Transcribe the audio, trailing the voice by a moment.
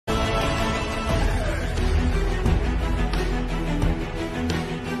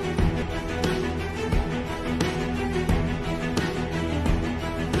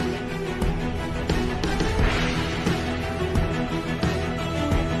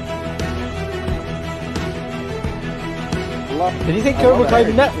Did you think Cobra Kai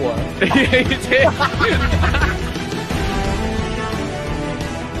the network? Yeah, you did.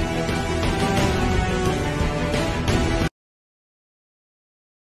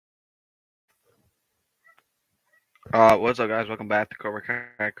 What's up, guys? Welcome back to Cobra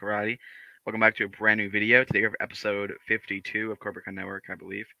Kai Karate. Welcome back to a brand new video. Today we have episode 52 of Cobra Kai Network, I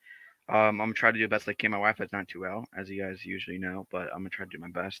believe. I'm gonna try to do the best I can. My Wi-Fi's not too well, as you guys usually know, but I'm gonna try to do my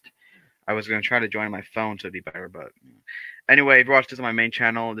best. I was gonna try to join my phone, so it'd be better, but anyway, if you watch this on my main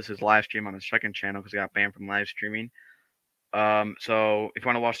channel, this is live stream on the second channel because I got banned from live streaming. So if you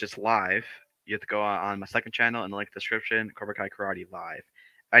want to watch this live, you have to go on my second channel in the link description, Cobra Kai Karate Live.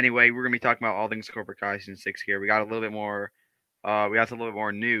 Anyway, we're gonna be talking about all things Cobra Kai season 6 here. We got a little bit more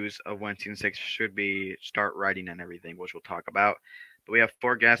news of when season 6 should be start writing and everything, which we'll talk about. But we have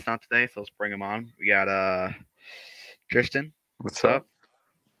 4 guests on today, so let's bring them on. We got Tristan. What's up?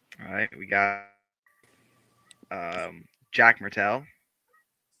 All right, we got Jack Mertel.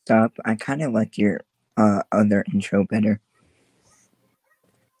 Stop. I kind of like your other intro better.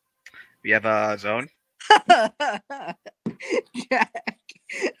 We have Zone. Jack,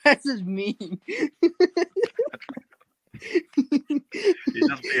 that's just mean. You're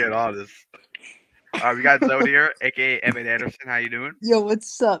just being honest. We got Zone here, aka Evan Anderson. How you doing? Yo,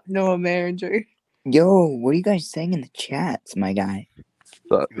 what's up, Noah Manager? Yo, what are you guys saying in the chats, my guy?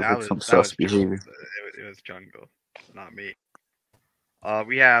 That That was some was sus Jungle. behavior. It was Jungle, not me.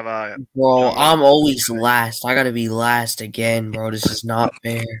 We have Bro, Jungle. I'm always last. I gotta be last again, bro. This is not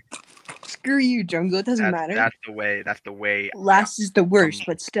fair. Screw you, Jungle. It doesn't matter. That's the way. That's the way. Last is the worst,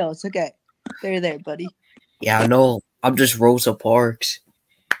 but still, it's okay. There, buddy. Yeah, I know. I'm just Rosa Parks.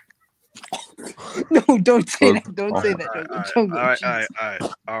 No, don't say that. Don't say that, Jungle. Jungle, All right.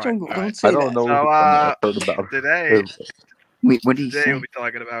 jeez. Jungle, don't say I don't that. know So, what I heard about it. Today, Wait, what did you today say? we'll be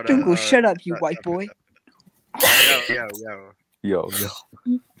talking about. Jungle, shut up, you white boy. Yo. Yo.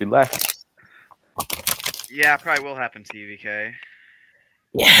 Relax. Yeah, probably will happen, TVK.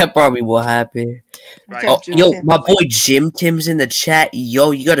 Yeah, probably will happen. Right. Oh, Jim yo, Tim. my boy Jim Tim's in the chat.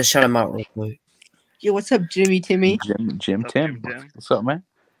 Yo, you gotta shout him out real quick. Yo, what's up, Jimmy Timmy? Jim What's up, Tim. Jim Tim? What's up, man?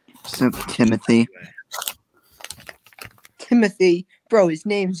 What's up, Timothy? Timothy. Bro, his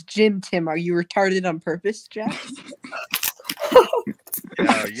name's Jim Tim. Are you retarded on purpose, Jack? Yo,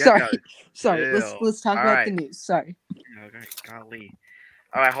 you Sorry. gotta Sorry, chill. let's talk about the Alright. news. Sorry. Okay, golly.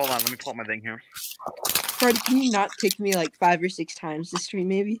 All right, hold on. Let me pull up my thing here. Fred, can you not pick me like 5 or 6 times this stream,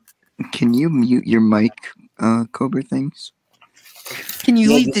 maybe? Can you mute your mic, Cobra things? Can you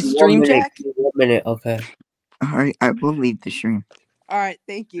Yeah, leave the give me stream, 1 minute, Jack? give me 1 minute, okay. Alright, I will leave the stream. Alright,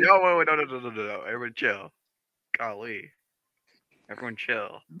 thank you. Yo, wait, no. Everyone chill. Golly. Everyone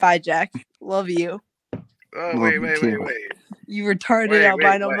chill. Bye, Jack. Love you. Oh, Love wait. you too. You retarded Wait,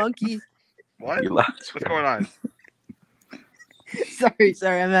 albino wait. monkey. What? Relax. What's going on?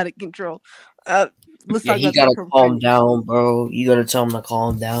 Sorry, I'm out of control. Let's Yeah, talk he about gotta the calm down, bro. You gotta tell him to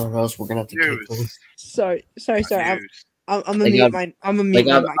calm down, or else we're gonna have to kick him. News. Sorry. News. I'm gonna Like, mute I've- my. I'm gonna mute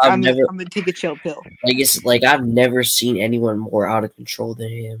like, my mic. I've I'm never- gonna take a chill pill. Like it's like I've never seen anyone more out of control than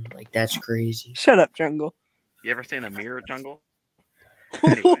him. Like that's crazy. Shut up, Jungle. You ever seen a mirror jungle?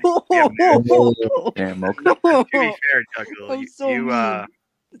 Anyway, yeah, Damn, okay. to be fair, Jungle, I'm so you mean.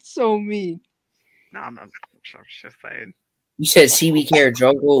 It's so mean. no, I'm just saying. You said CBK or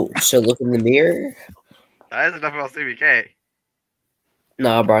Jungle, so look in the mirror. That is enough about CBK.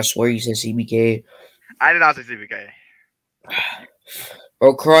 Nah, bro, I swear you said CBK. I did not say CBK.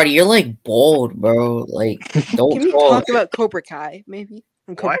 Bro, Karate, you're like bald, bro. Like, don't Can we talk. talk about Cobra Kai, maybe?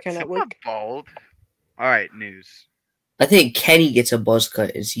 On Cobra What? Kai I'm Network. not bald. All right, news. I think Kenny gets a buzz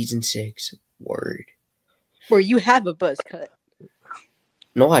cut in season 6. Word. Where you have a buzz cut.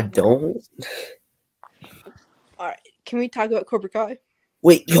 No, I don't. Alright. Can we talk about Cobra Kai?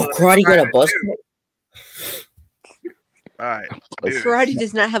 Wait, yo, Karate got a buzz cut? All right, news. Karate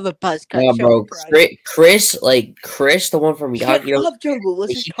does not have a buzz cut. Nah, Shut bro. up, Karate. Chris, the one from Shut Yagi, up, Jungle.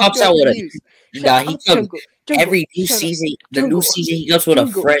 Let's he just pops talk out about with the a- news. Shut nah, up, he comes Jungle. Jungle, every new shut up. season. The Jungle. new season, he comes with a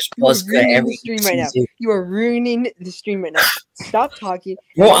Jungle, fresh you are buzz cut ruining every the stream season. right now. You are ruining the stream right now. Stop talking.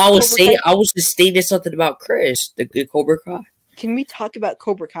 Bro, Cobra I was just stating something about Chris, the Cobra Kai. Can we talk about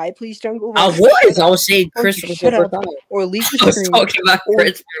Cobra Kai, please, Jungle? I was saying Why don't Chris you from shut Cobra up Kai. or leave the I was stream. talking about or-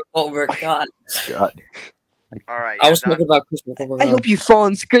 Chris from Cobra Kai. God. All right. I was yeah, talking about Chris from Cobra Kai. I hope you fall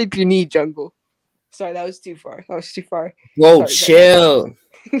and scrape your knee, Jungle. Sorry, that was too far. Bro, sorry. chill.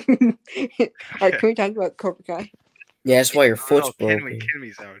 Alright, can we talk about Cobra Kai? Yeah, that's why your foot's oh, kidding broken.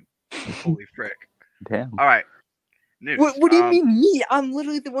 me, Zone. Holy frick. Damn. All right. News. What do you mean me? I'm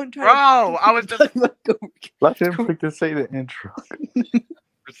literally the one trying Bro, to I was just talk about Cobra Kai. Let him freaking say the intro.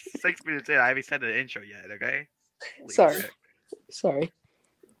 for 6 minutes in. I haven't said the intro yet. Okay. Holy Sorry. frick. Sorry.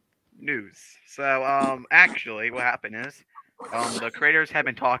 News. So, actually, what happened is, the creators have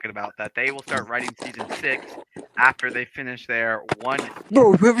been talking about that they will start writing season 6 after they finish their one.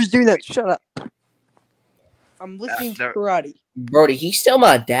 Bro, whoever's doing that, shut up. I'm listening to they're- karate. Brody, he's still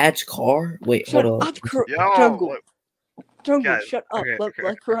my dad's car. Wait, Shut hold on. up, Yo, Jungle. look, Jungle, guys, shut up. okay, let okay,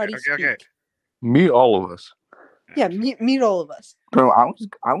 karate okay, speak. okay. Meet all of us. Yeah, meet all of us. Bro, I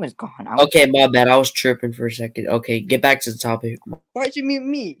was gone. Okay, my bad. I was tripping for a second. Okay, get back to the topic. Why'd you mute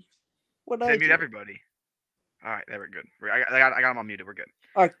me? What did I Mute do? everybody. All right, there we're good. I got them on muted. We're good.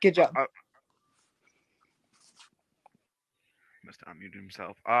 All right, good job. Must have unmuted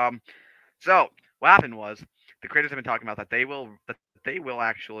himself. So what happened was the creators have been talking about that they will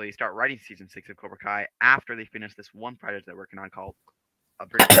actually start writing season 6 of Cobra Kai after they finish this one project they're working on called a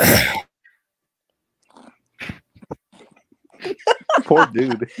Poor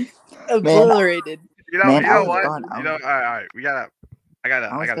dude. Obliterated. You know, Man, you I know was what? gone. You know, all right. I gotta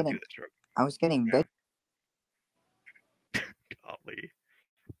do getting- this. Bro. I was getting Yeah. big. Golly.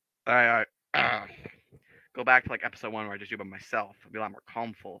 All right. Go back to like episode 1 where I just do it by myself. It'll be a lot more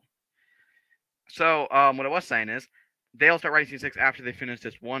calmful. So, what I was saying is, they'll start writing season 6 after they finish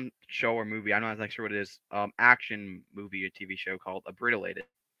this one show or movie. I'm not exactly sure what it is. Action movie or TV show called Abrillated.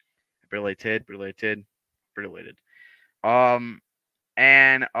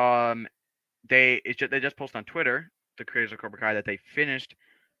 They just posted on Twitter, the creators of Cobra Kai, that they finished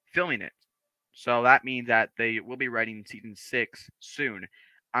filming it. So that means that they will be writing season 6 soon.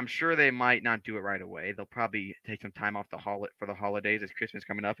 I'm sure they might not do it right away. They'll probably take some time off for the holidays. As Christmas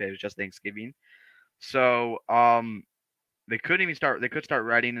coming up, it was just Thanksgiving. So they could start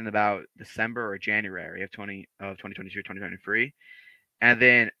writing in about December or January of 2022, 2023. And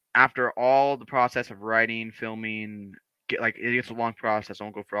then after all the process of writing, filming, it's a long process. I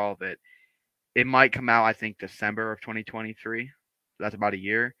won't go for all of it. It might come out, I think, December of 2023. So that's about a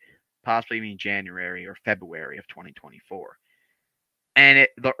year, possibly even January or February of 2024. And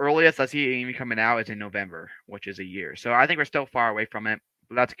the earliest I see it even coming out is in November, which is a year. So I think we're still far away from it,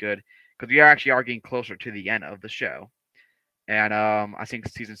 but that's good because we are getting closer to the end of the show. And I think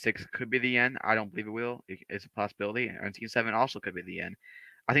season 6 could be the end. I don't believe it will. It's a possibility. And season 7 also could be the end.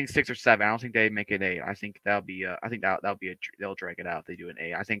 I think 6 or 7. I don't think they make it 8. I think that'll be. They'll drag it out if they do an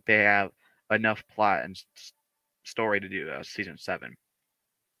 8. I think they have enough plot and story to do season 7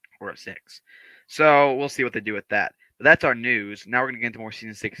 or a 6. So we'll see what they do with that. But that's our news. Now we're gonna get into more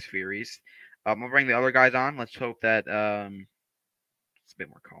season 6 theories. I'm gonna bring the other guys on. Let's hope that it's a bit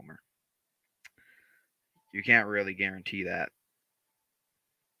more calmer. You can't really guarantee that.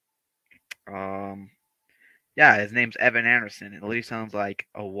 Yeah, his name's Evan Anderson. It literally sounds like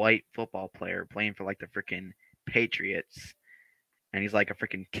a white football player playing for like the freaking Patriots. And he's like a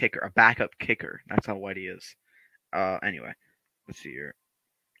freaking kicker, a backup kicker. That's how white he is. Anyway, let's see here.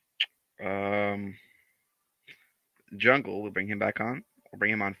 Jungle, we'll bring him back on. We'll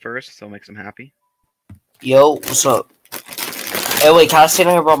bring him on first, so it makes him happy. Yo, what's up? Hey, wait, can I sit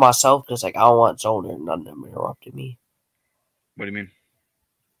here by myself? Because, like, I don't want Zone or none of them interrupting me. What do you mean?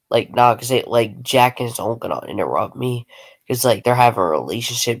 Like, nah, because, like, Jack and Zone gonna interrupt me. Because, like, they're having a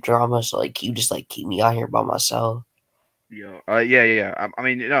relationship drama. So, like, you just, like, keep me out here by myself. Yo, yeah. I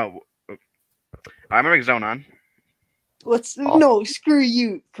mean, no. I'm gonna bring Zone on. No, screw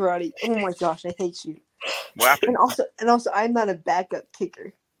you, karate. Oh my gosh, I hate you. What happened? And also, I'm not a backup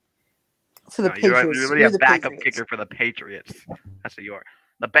kicker for the No, Patriots. you're really a the backup Patriots. kicker for the Patriots. That's what you are.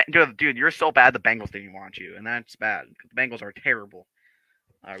 Dude, you're so bad the Bengals didn't want you, and that's bad. The Bengals are terrible.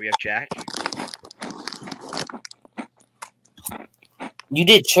 We have Jack. You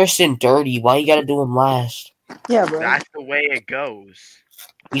did Tristan dirty. Why you gotta do him last? Yeah, bro. That's the way it goes.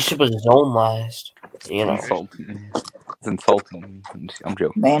 You should put Zone last. You know. Insulting. It's insulting. I'm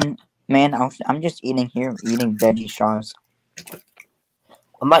joking. Man, I'm just eating veggie straws.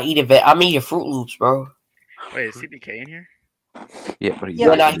 I'm not eating I'm eating Fruit Loops, bro. Wait, is CBK in here? Yeah, but he's Yeah, Yeah,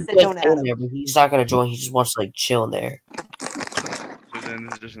 but nah, he he's said don't like add in him. there, but he's not gonna join. He just wants to like chill in there. So then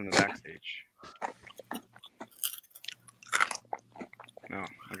this is just in the backstage. No,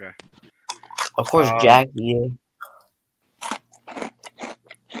 okay. Of course, Um, Jack. Yeah.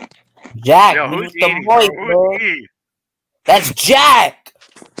 Jack, Yo, mute who's the eating? Bro? mic, bro. Who's eating? That's Jack.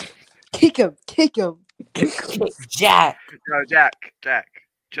 Kick him. Jack. Yo, Jack,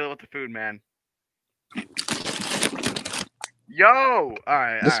 chill with the food, man. Yo, all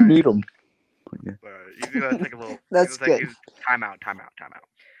right. Just mute him. You gotta take a little. That's good. Time out.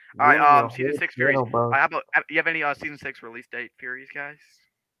 All right. Season 6 theories. Bro. You have any season 6 release date theories, guys?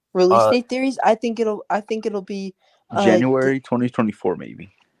 Release date theories? I think it'll be January 2024,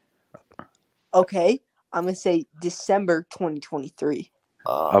 maybe. okay. I'm gonna say December 2023.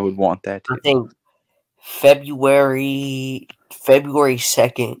 I would want that I too. think February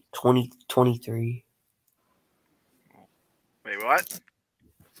 2nd, 2023. Wait, what?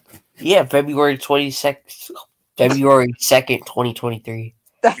 Yeah, February 22nd, 2023.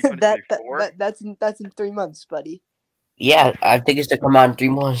 That's in 3 months, buddy. Yeah, I think it's to come out in 3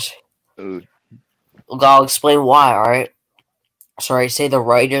 months. Dude, Look, I'll explain why. All right. So I say the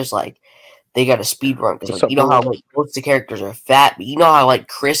writers like they got a speed run because What's like, up, you know how bro? like most of the characters are fat, but you know how like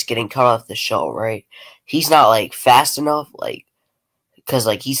Chris getting cut off the show, right? He's not like fast enough, like because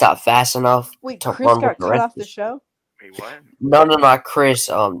like he's not fast enough Wait, to Chris run with got the cut rest off of the show? Wait, what? No, not Chris.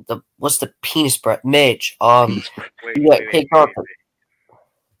 What's the penis breath? Mitch. Wait, He got kicked off.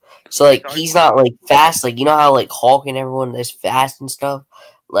 So like Sorry. he's not like fast, like you know how like Hulk and everyone is fast and stuff.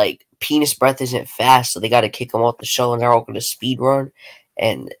 Like penis breath isn't fast, so they got to kick him off the show, and they're all going to speed run,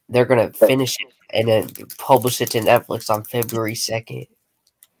 and they're going to finish it and then publish it to Netflix on February 2nd.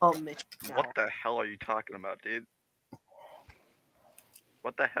 Oh, Mitch. What the hell are you talking about, dude?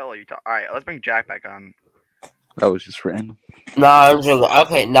 What the hell are you talking? All right, let's bring Jack back on. that was just random. No, I'm joking.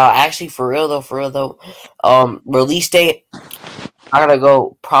 Okay, no, actually, for real though. Release date. I gotta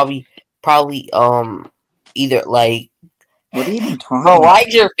go. Probably. Either like. What are you even talking Bro, about? why'd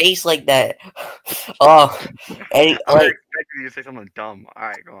your face like that? And I was like. expecting you to say something dumb. All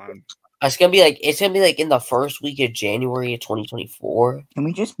right, go on. It's gonna be like in the first week of January of 2024. Can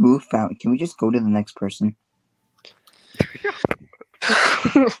we just move out? Can we just go to the next person?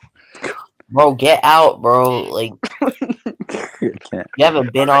 Bro, get out, bro. Like I can't. you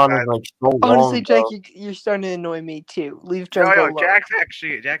haven't been on in like so long. Honestly, Jack, bro. you're starting to annoy me too. Leave Yo, Jungle yo, alone.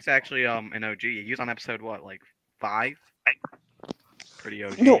 Jack's actually an OG. He was on episode what, like 5? Pretty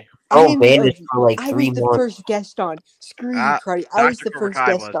OG. No, I Bro, am the banned it OG. for like I 3 was the months. first guest on. Screw you, Ah, Cruddy. I was Dr. the Cobra first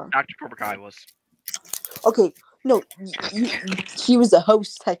Kai guest was. on. Dr. Cobra Kai was. Okay, no, she was the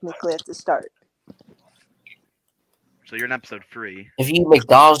host technically at the start. So you're in episode 3. If you eat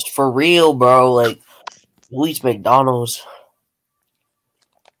McDonald's for real, bro, like who eats McDonald's?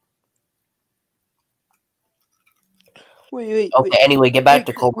 Wait. Okay, anyway, get back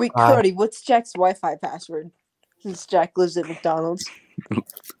to Cobra Wait, Kai. Cruddy, what's Jack's Wi-Fi password? Since Jack lives at McDonald's.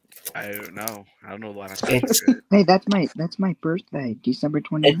 I don't know. I don't know what It's- Hey, that's my birthday, December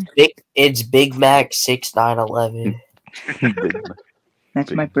 29th. It's Big Mac 6911.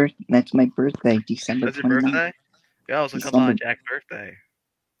 That's my birthday, December That's your 29th. birthday? Yo, so come on, Jack's birthday.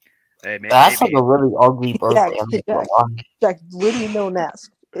 Hey, man. That's like a really ugly birthday. I'm not gonna lie. Jack, literally don't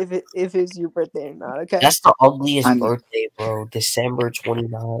ask if it's your birthday or not, okay? That's the ugliest I'm- birthday, bro. December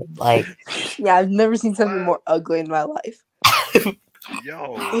 29th. Like, Yeah, I've never seen something more ugly in my life.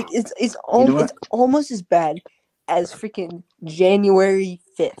 Yo. Like, it's You know it's almost as bad as freaking January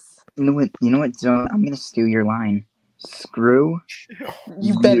 5th. You know what, Zone? I'm gonna steal your line. Screw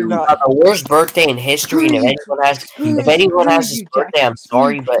You better not. the worst birthday in history, and if anyone has his birthday, I'm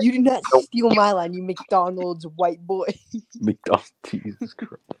sorry, but You did not steal my line, you McDonald's white boy. McDonald's, Jesus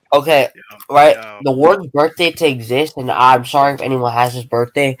Christ. okay, Yo, right? yo. The worst birthday to exist, and I'm sorry if anyone has his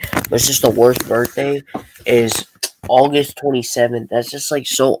birthday, but it's just the worst birthday is August 27th. That's just like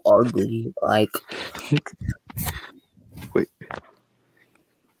so ugly. Like, Wait,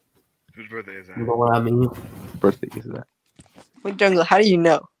 Whose birthday is that? you know what I mean? birthday is that? Wait, Jungle, how do you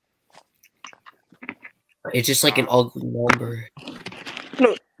know? It's just like an ugly number.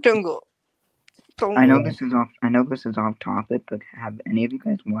 No, Jungle. Don't I know this is off topic, but have any of you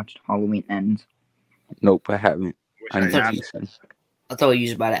guys watched Halloween Ends? Nope, I haven't. Wish I I need had. to listen. I thought you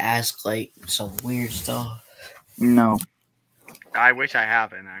was about to ask like some weird stuff. No. I wish I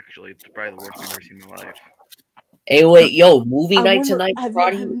haven't, actually. It's probably the worst thing I've ever seen in my life. Hey, wait, yo, movie I night wonder- tonight, have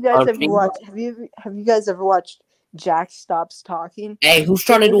Friday? you guys on ever Facebook? watched? Have you guys ever watched Jack Stops Talking? Hey, who's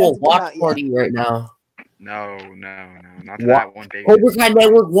trying to do a It hasn't come watch out yet. party right now? No. Not to What? that one, baby. Cobra Kai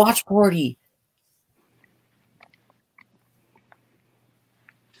Network watch party.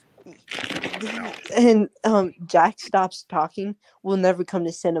 And Jack Stops Talking will never come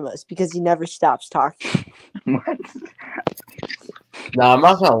to cinemas because he never stops talking. What? No, I'm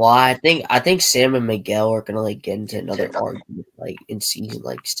not gonna lie. I think Sam and Miguel are gonna like get into another argument like in season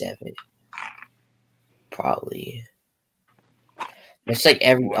like 7. Probably. It's like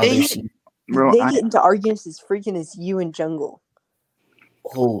every other They- season. Bro, they I, get into arguments as freaking as you and Jungle.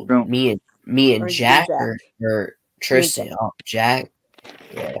 Oh, Bro. me and Or Jack Jack. or Tristan. Oh, Jack.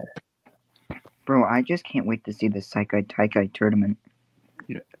 Yeah. bro, I just can't wait to see the Saikai Taikai tournament.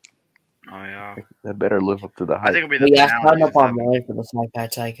 Oh, yeah. That better live up to the I hype. think it'll be But the yeah, finale. sign up of seven. online for the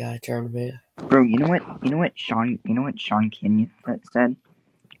Saikai Taikai tournament. Bro, you know what Sean Kenyon said?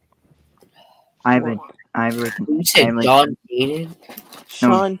 I You said like, John Kaden?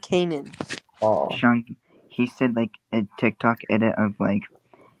 Sean Kanan. Oh. Sean, he said like a TikTok edit of like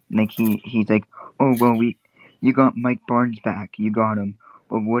he's like, oh well, you got Mike Barnes back, you got him,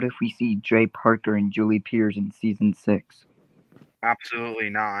 but what if we see Jay Parker and Julie Pierce in season 6? Absolutely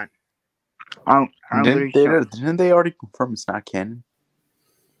not. I'll literally show. Didn't they already confirm it's not canon?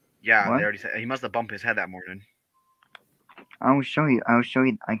 Yeah, What? they already said he must have bumped his head that morning. I'll show you.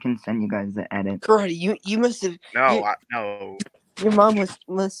 I can send you guys the edit. Karate, you must have. No, no. Your mom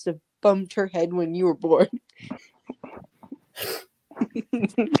must have bumped her head when you were born.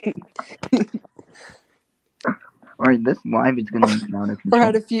 Alright, this live is gonna be out of Or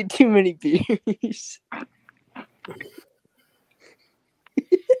had control. a few too many beers.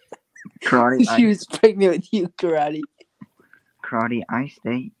 Karate, She was pregnant with you, Karate. Karate, I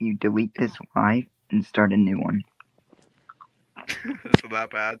say you delete this live and start a new one. Is it that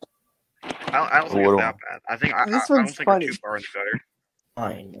bad? I don't think it's that bad. I think This I don't one's think funny. we're too far in the gutter.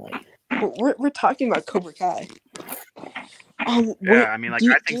 Fine, like, We're talking about Cobra Kai. Yeah, I mean, like,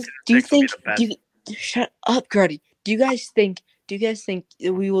 I think do you season 6 think? will be the best. Shut up, Karate. Do you guys think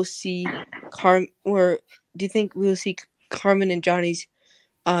that we will see do you think we will see Carmen and Johnny's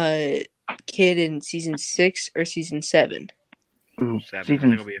kid in season 6 or season 7? Ooh, 7. I think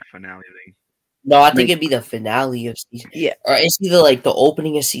season it'll be a finale thing. no, I think Like- it'd be the finale of season. Yeah. Or it's either like the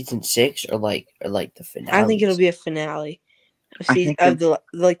opening of season 6 or like the finale. I think it'll be a finale of I season think of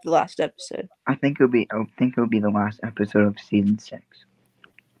the last episode. I think it'll be the last episode of season 6.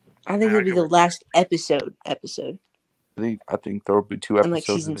 I think it'll be the last episode. I think there will be 2 episodes. Unlike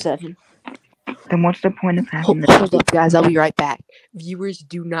season of it. 7. Then what's the point of having Hold up, guys. I'll be right back. Viewers,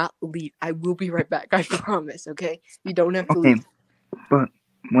 do not leave. I will be right back. I promise. Okay, you don't have to Okay, leave. but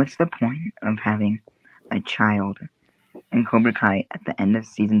what's the point of having a child in Cobra Kai at the end of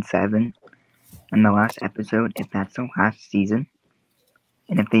season 7 and the last episode if that's the last season?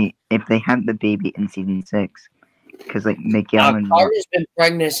 And if they have the baby in season 6, because like Miguel and Carmen's been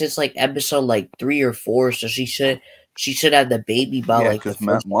pregnant since like episode like 3 or 4, so she should have the baby by Yeah, like the because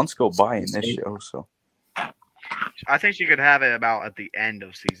first months go by in this episode. show, so I think she could have it about at the end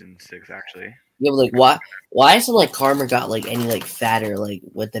of season 6, actually. Yeah, but like why hasn't like Carmen got like any like fatter like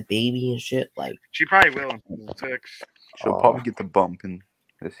with the baby and shit? Like She probably will in season 6. she'll probably get the bump in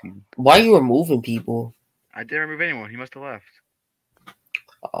this season. why are you removing people? I didn't remove anyone. He must have left.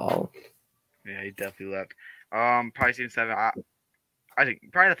 Oh, Yeah, he definitely left. Probably season 7. I think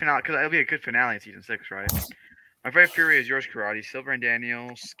probably the finale, because it'll be a good finale in season 6, right? My favorite fury is yours, Karate. Silver and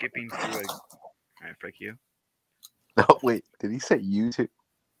Daniel skipping through like. Alright, frick you. Oh wait, did he say you too?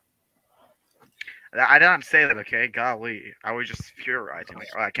 I did not say that, okay? Golly. I was just theorizing. Like,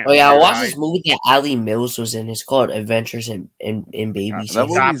 I can't. oh yeah, I watched theorize. this movie that Ali Mills was in. It's called Adventures in Baby That Season.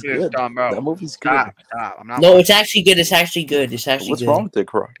 Stop movie's this, good. dumb bro. That movie's good. Stop. I'm not. No, it's actually good. It's actually good. It's actually What's good. wrong with it,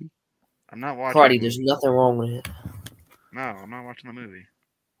 Karate? I'm not watching. Cardi, the there's movie. nothing wrong with it. No, I'm not watching the movie.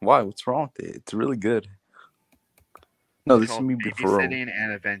 Why? What's wrong with it? It's really good. No, It's this is called me before. Babysitting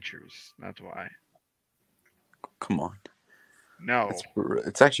and Adventures. That's why. Come on, No,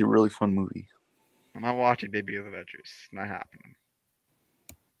 it's actually a really fun movie. I'm not watching Baby of Adventures. Not happening.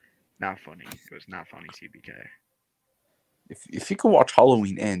 Not funny. It was not funny, CBK. If you can watch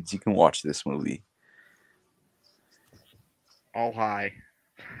Halloween Ends, you can watch this movie. All high.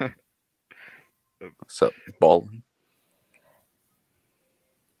 What's up, ballin'?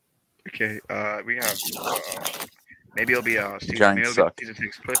 Okay, we have maybe it'll be a season, Giants maybe it'll suck. be season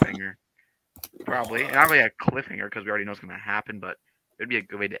 6 cliffhanger. Probably. Not really a cliffhanger because we already know what's gonna happen, but it'd be a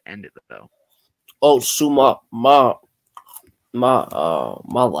good way to end it though. Oh, so my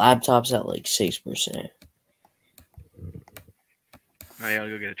laptop's at like 6%. Oh, yeah, I'll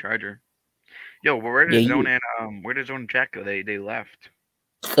go get a charger. Yo, where did Zone and Jack go? They left.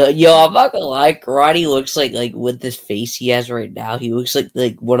 Yo, I'm not gonna lie, Karate looks like with this face he has right now, he looks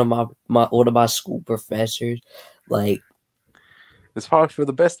like one of my school professors. Like, It's probably for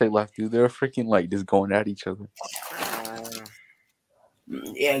the best they left, dude. They're freaking like just going at each other.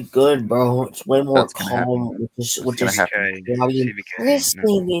 yeah, good, bro. It's way more That's gonna calm with this gonna happen. CBK,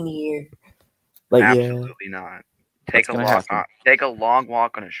 listening in here. But yeah, absolutely not. Take That's a gonna walk. happen. Take a long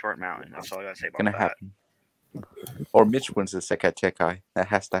walk on a short mountain. That's all I gotta say It's about gonna that. happen. Or Mitch wins the Sekai. That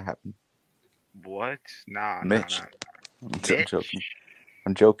has to happen. What? Nah, Mitch. Nah. I'm joking.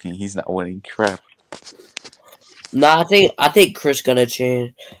 I'm joking. He's not winning. Crap. nah, I think Chris gonna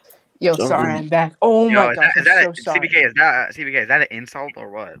change. Yo, Don't sorry, worry. I'm back. Oh Yo, my is gosh, that I'm so sorry. CBK? Is that an insult or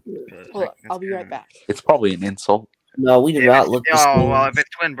what? 'Cause, Hold like, up, I'll that's be right kinda- back. It's probably an insult. No, we do not look the same. Oh well, if it's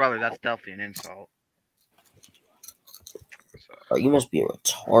twin brother, that's definitely an insult. So, Bro, you must be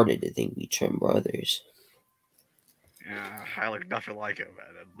retarded to think we twin brothers. I look nothing like him, man.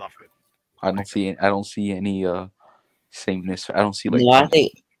 I love it. I don't see any sameness. I don't see like. No, I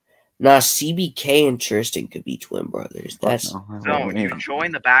think CBK and Tristan could be twin brothers. That's No, you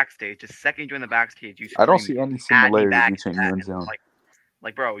join the backstage. The second you join the backstage, you scream, I don't see any "Add me similarity back," between you and Zone.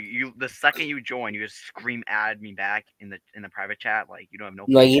 Like, bro, the second you join, you just scream, "Add me back" in the private chat. Like, you don't have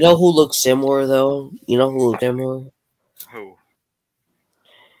no. like, you know who looks similar though? You know who looks similar? Who?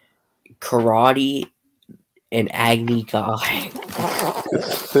 Karate and Agni Guy.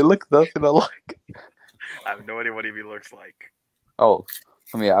 They look nothing alike. I have no idea what he looks like. Oh,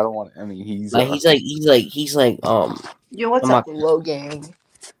 I mean, I don't want. I mean, he's like he's like Yo, what's I'm up, low gang?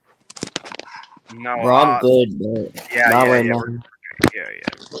 No, bro, I'm good, but not right now. Yeah,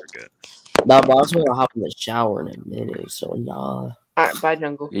 we're good. Nah, bro, I was gonna hop in the shower in a minute, so nah. Alright, bye,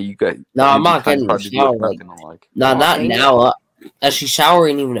 Jungle. Yeah, you got. Nah, I'm not getting in the Prodigy shower. look Like, nothing alike. nah, Oh, not dang it. now. Actually, shower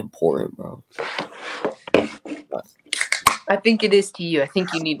ain't even important, bro. I think it is to you. I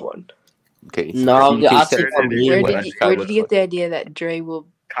think you need one. Okay. No, I'll take Where one. did Where did you get the idea that Dre will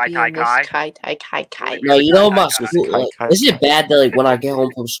be in this Kai? No, you know my Kai, school. Like, is it bad that like when I get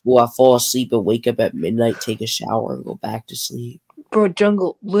home from school, I fall asleep and wake up at midnight, take a shower, and go back to sleep? Bro,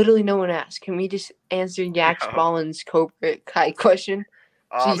 Jungle, literally no one asked. Can we just answer Yax No. Ballin's Cobra Kai question?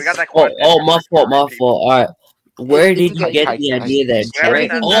 We got that Oh, question. my fault. All right. Where It's did okay. you get the idea that Whoever Dre?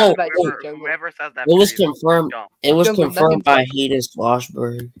 says Everything's that- not about you, whoever- Jungle. whoever says that It was phrase is confirmed. dumb. It was Jungle, confirmed by nothing's- Hayden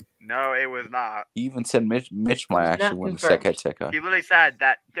Schlossberg. No, it was not. He even said Mitch might It's actually not win the confirmed. Sekateka. He literally said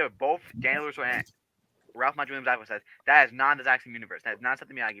that both Daniel Russo and Ralph Macchio Williams says that is not the exact same universe. That is not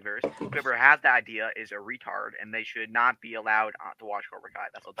something Miyagi-verse. Whoever has the idea is a retard, and they should not be allowed to watch Cobra Kai.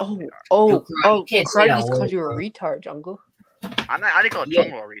 That's what they are. Oh, You can't say Karate that just word. called you a retard, Jungle. I didn't call it Yeah.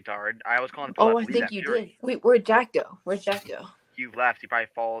 Jungle a retard. I was calling. Oh, I think you did. Wait, where'd Jack go? Where'd Jack go? You left. He probably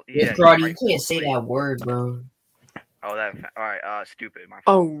fall. Yeah, he Karate, probably you fall can't say asleep. that word, bro. Oh, that. All right. Stupid. My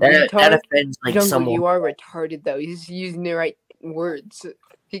fault. Oh, That retard. offends like Jungle, someone. you are retarded though. He's using the right words.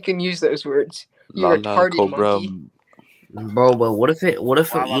 He can use those words. You La retarded Cobra. monkey. Bro, but what if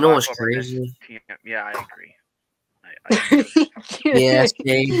La, you know what's Cobra Kai. crazy? Yeah, I agree. I Yeah,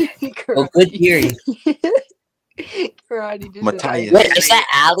 Jay. Oh, Karate. good hearing. Karate just Matthias. Wait, is that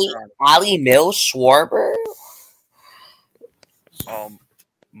Ali Mills Schwarber?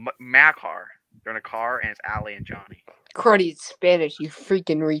 Macar. They're in a car, and it's Ali and Johnny. Karate is Spanish, you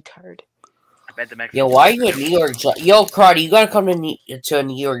freaking retard. I bet the Mexican. Yo, why are you a New York Giants? Yo, Karate, you gotta come to a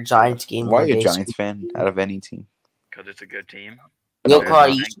New York Giants game. Why are one you a day. Giants fan out of any team? Because it's a good team. Yo, Yeah.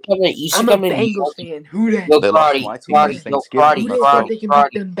 Karate, you should I'm a come to New Bengals York. fan. Who that? Yo, They lost Karate, my team Karate, this yo, Thanksgiving. Karate, Who Let's that go. said they can Karate,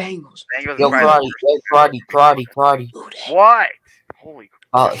 beat them Bengals? Bengals yo, and Karate. Who that? What? Holy.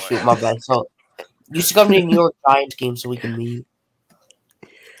 Oh, crap. shoot, my bad. So, you should come to the New York Giants game so we can meet.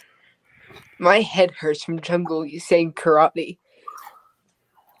 My head hurts from Jungle saying karate.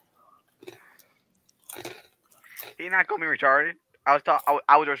 He not calling me retarded. I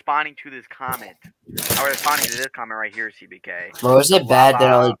was responding to this comment. I was responding to this comment right here, CBK. Bro, is it bad that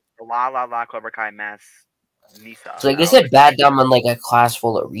I like? La Cobra Kai mess. Nisa. So, like, is it bad that I'm in like a class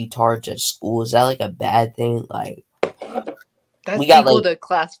full of retards at school? Is that like a bad thing? Like, That's We got, equal like- to a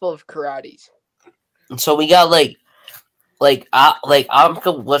class full of karates. so we got I'm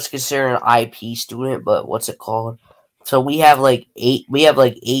what's considered an IP student, but what's it called? So we have like eight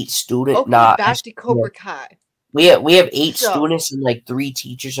students. Okay, Not back to Cobra Kai. we have 8 So- students and like 3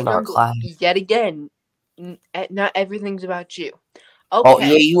 teachers in our Jungle, class. yet again, not everything's about you. Oh yeah,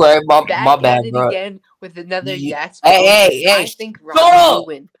 Okay, you are my back bad, at it bro. again with another Ye- Yax. Hey, I think shut Robbie up! will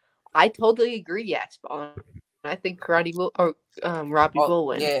win. I totally agree, Yax. I think Karate will, or Robbie will Oh,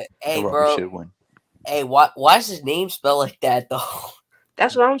 win. yeah, hey, Robbie bro. should win. Hey, why is his name spelled like that though?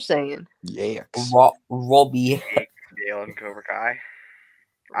 That's what I'm saying. Yaks. Robbie. Dale and Cobra Kai.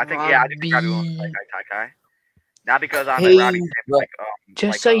 I think Robbie will win Kai. Not because I'm Hey, a Robbie fan, bro. like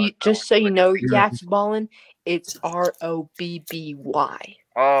Just so you know, Yax Ballin, it's Robby.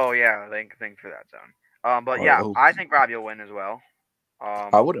 Oh yeah, thank for that, Zone. But yeah, Oh. I think Robbie will win as well.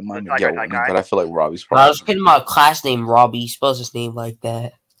 I wouldn't mind Like Miguel Kai winning, Kai. but I feel like Robbie's I probably. was kidding my class name Robbie. He spells his name like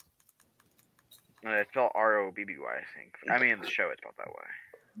that. It's spelled Robby, I think. I mean, in the show, it's spelled that way.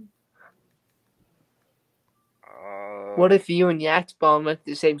 What if you and Yax Ballin went to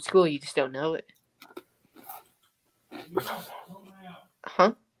the same school? You just don't know it.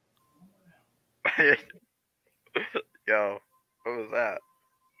 Huh? Yo, what was that?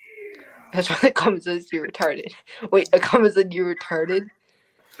 That's why the comment says you're retarded. Wait, a comment said you're retarded?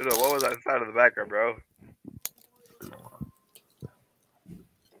 No, what was that sound in the background, bro?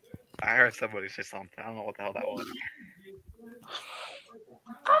 I heard somebody say something. I don't know what the hell that was.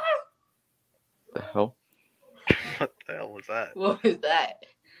 The hell? What What's that? What was that?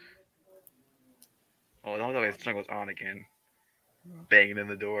 Oh, no, the song goes on again. Banging in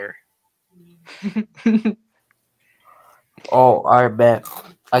the door. Oh, alright, bet.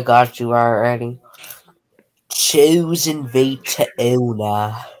 I got you already. Chosen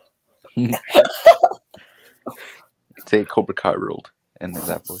Vaytona. Say Cobra Kai ruled. And then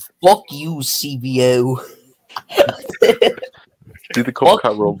that voice. Fuck you, CBO. Do the Cobra Fuck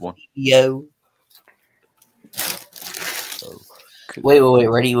Kai ruled one. CBO. Wait.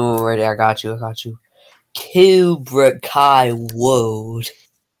 Ready? I got you. Cobra Kai World.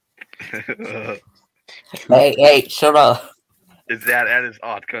 Hey, shut up. His dad and his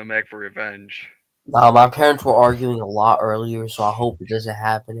aunt coming back for revenge. My parents were arguing a lot earlier, so I hope it doesn't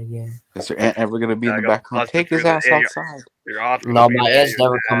happen again. Is your aunt ever gonna be in the go background? bust Take through his the ass air. outside. Your aunt's No, gonna be my there, aunt's your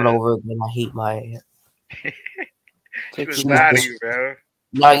never coming dad. over again. I hate my aunt. She Take was his mad at just- you, bro.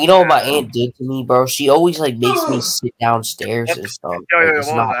 No, you know what my aunt did to me, bro? She always like makes me sit downstairs and stuff. Yo, Like, what it's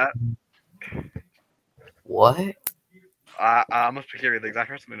was not- that? What? I must be hearing the exact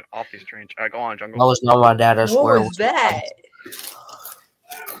person awfully strange. Go on, That Jungle. was not my dad. I swear. What was that?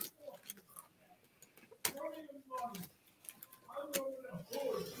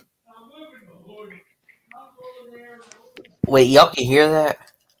 Wait, y'all can hear that?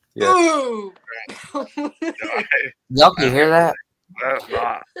 Yeah. Ooh. Y'all can hear that?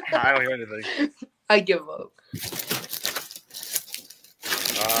 I don't hear anything. I give up.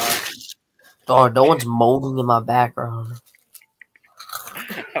 Oh, no one's moaning in my background.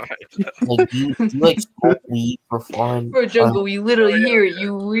 Like you like smoke weed for fun. Bro, Jungle, we literally hear it.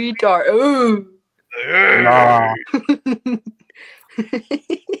 You retard. Ooh. Nah.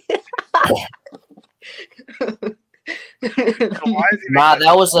 Why is he Nah,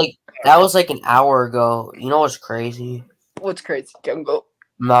 making that was like an hour ago. You know what's crazy? What's crazy, Jungle?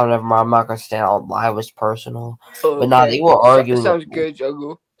 No, never mind. I'm not gonna stand on live. It's personal. Oh, But nah, they were arguing. Sounds good,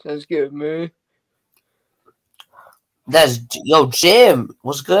 Jungle. Sounds good, man. That's Jim.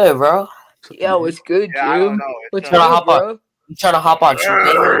 What's good, bro? Yeah, what's good, Yeah, I don't Jim? know. What's Tryna good, hop on- bro? You trying to hop on?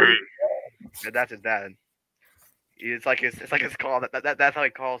 Yeah, that's his dad. It's like his call. That's how he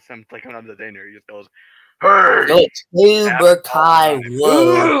calls him to like come out of the dinner. He just goes, "Hey." Cobra Kai.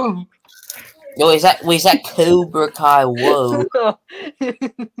 Whoa. Ooh. Yo, is that Cobra Kai? Whoa. Man,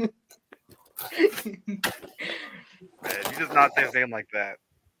 he does not say his name like that.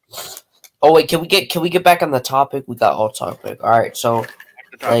 Oh wait, can we get back on the topic? We got off topic. All right, so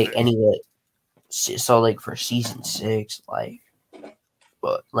The like topic. anyway, so like for season 6, like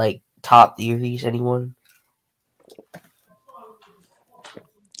top theories, anyone?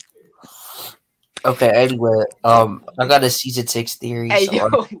 Okay, anyway, I got a season 6 theory. Hey, so,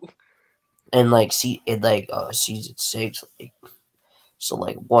 yo. and season 6, so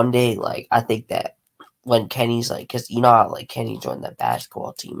like one day, like I think that when Kenny's like, cause you know how like Kenny joined that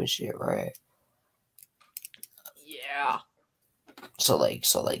basketball team and shit, right? Yeah. So I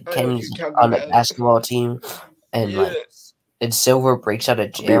know what Kenny's you're talking on the about. basketball team, and like and Silver breaks out of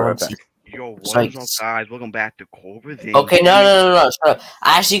I'll be jail. right and back. Yo, It's what like- is up, guys? Welcome back to Cobra Kai. Okay, no. Shut up.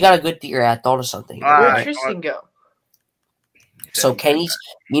 I actually got a good theory. I thought of something. Alright. Where'd right? Tristan go? So Kenny's,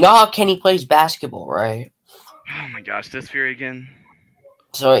 you know how Kenny plays basketball, right? Oh my gosh, this theory again.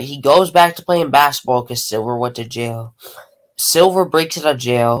 So he goes back to playing basketball because Silver went to jail. Silver breaks out of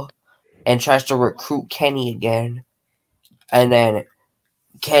jail and tries to recruit Kenny again. And then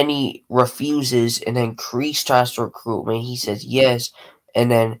Kenny refuses, and then Kreese tries to recruit him. And he says yes. And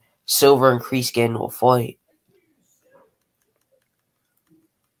then Silver and Kreese get into a fight.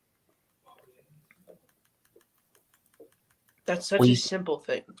 That's such a We- simple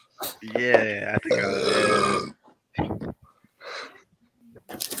thing. Yeah, I think.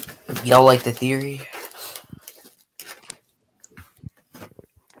 Y'all like the theory?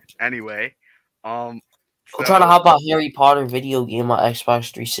 Anyway, I'm trying to hop on Harry Potter video game on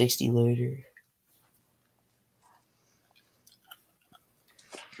Xbox 360 later.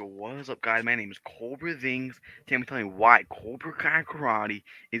 So what is up, guys? My name is Cobra Zings. Today I'm telling you why Cobra Kai Karate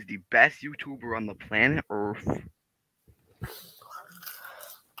is the best YouTuber on the planet Earth.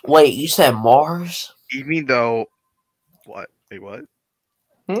 Wait, you said Mars? Even though, what? Wait, what?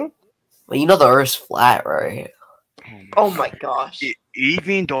 Well, you know the Earth's flat, right? Oh my gosh.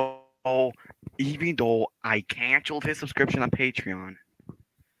 Even though I canceled his subscription on Patreon,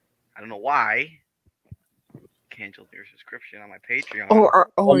 I don't know why. Canceled your subscription on my Patreon.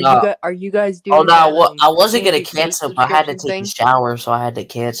 Are you guys doing? Oh no, that, I wasn't gonna fancy cancel, but I had to subscription take a thing? shower, so I had to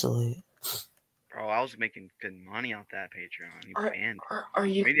cancel it. Bro, I was making good money off that Patreon. You banned. Are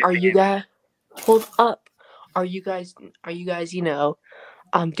you Media guys? Hold up. Are you guys? You know,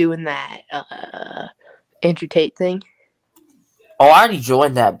 doing that Andrew Tate thing? Oh, I already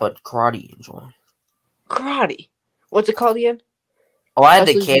joined that, but karate didn't join. Karate. What's it called again? Oh, I had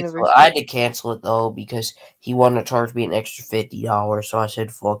to Hustlers cancel. University. I had to cancel it though because he wanted to charge me an extra $50. So I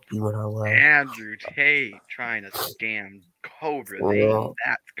said, "Fuck you," when I left. Andrew Tate trying to scam Cobra. Well,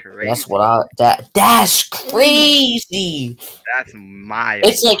 That's crazy. that's what I. That's crazy. That's mild.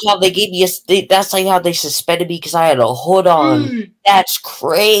 It's like how they gave me a. That's like how they suspended me because I had a hood on. That's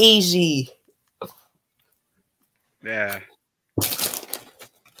crazy. Yeah.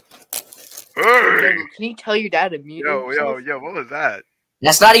 Can you tell your dad to mute himself? Yo, what was that?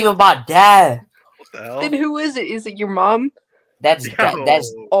 That's not even my dad. What the hell? Then who is it? Is it your mom? That's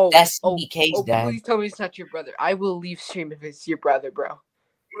Oh, CBK's dad. please tell me it's not your brother. I will leave stream if it's your brother, bro.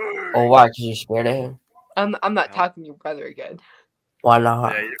 Oh, why? Because you're scared of him? I'm not talking to your brother again. Why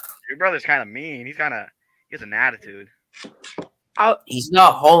not? Yeah, your brother's kind of mean. He has an attitude. He's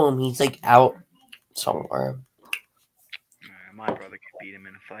not home. He's like out somewhere. My brother could beat him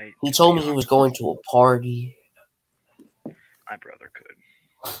in a fight. He told me he was going to a party. My brother could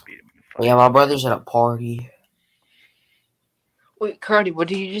beat him in a fight. Yeah, my brother's at a party. Wait, Karate, what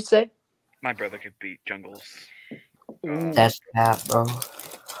did you just say? My brother could beat Jungle's. That's that, bro.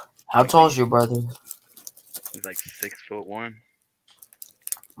 How tall is your brother? He's like 6'1".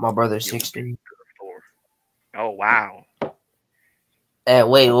 My brother's 6'3". Oh wow.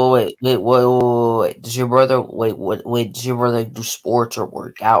 Wait. Does your brother does your brother do sports or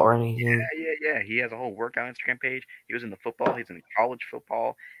work out or anything? Yeah. He has a whole workout Instagram page. He was in the football. He's in college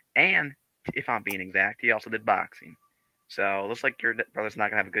football, and if I'm being exact, he also did boxing. So looks like your brother's not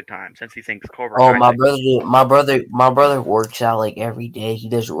gonna have a good time since he thinks Cobra Kai. Oh, my brother works out like every day. He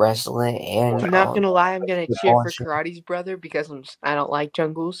does wrestling and. I'm not gonna lie. I'm gonna cheer for Karate's brother because I don't like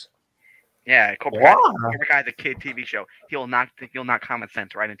Jungles. Yeah, Cobra Kai is a kid TV show. He'll knock common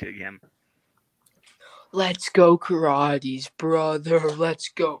sense right into him. Let's go, Karate's brother. Let's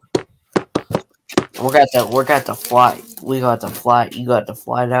go. We got to fly. We got to fly. You got to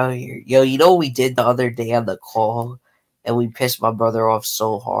fly down here. Yo, you know what we did the other day on the call? And we pissed my brother off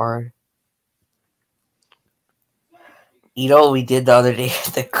so hard. You know what we did the other day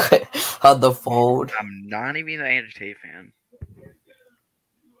on the phone? I'm not even an Andrew Tate fan.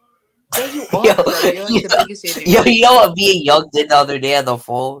 Yeah, you are, bro. You're like the biggest idiot. Yo, you know what me and Young did the other day on the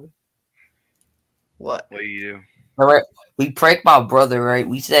phone? What? What do you do? Remember, we pranked my brother, right?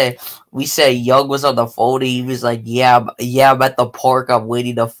 We said Young was on the phone and he was like, yeah, I'm at the park. I'm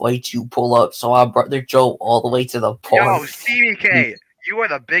waiting to fight you. Pull up. So my brother drove all the way to the park. Yo, CBK, you are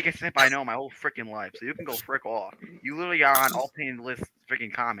the biggest simp I know in my whole freaking life. So you can go frick off. You literally are on all painted list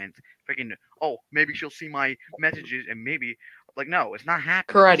freaking comments. Freaking, oh, maybe she'll see my messages and maybe, like, no, it's not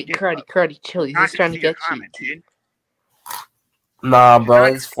happening. Karate, chill. He's just trying to get you. Nah, bro,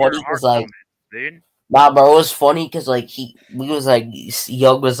 it's funny because like, dude. Nah, bro, it was funny because like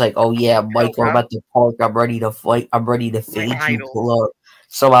Young was like, oh yeah, Michael, I'm at the park. I'm ready to fight. I'm ready to fade you. Pull up.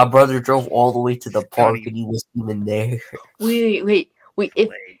 So my brother drove all the way to the park and he was even there. Wait.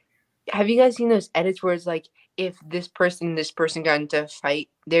 Have you guys seen those edits where it's like, if this person got into a fight,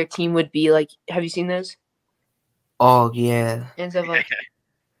 their team would be like, have you seen those? Oh yeah. And stuff like,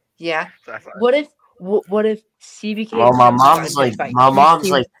 yeah. What if CBK? Well, my mom's like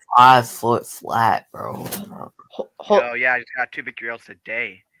 5 foot flat, bro. Yo, yeah, I just got 2 victories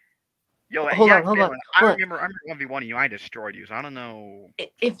today. Yo, hold on. I remember 1v1 you. I destroyed you, so I don't know.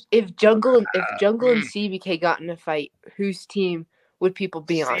 If Jungle and CBK got in a fight, whose team would people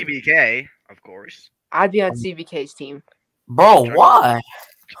be on? CBK, of course. I'd be on CBK's team. Bro, why?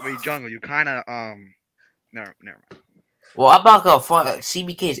 Wait, Jungle, you kind of never mind. Well, I'm not gonna fight.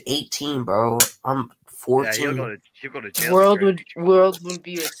 CBK's 18, bro. I'm 14. Yeah, he'll go to jail. World would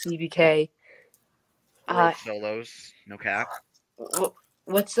be with CBK. Solos, no cap.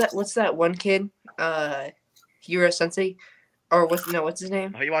 What's that one kid? Hero Sensei, or what's his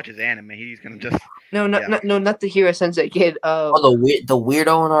name? Oh, he watches anime. He's gonna just not the Hero Sensei kid. The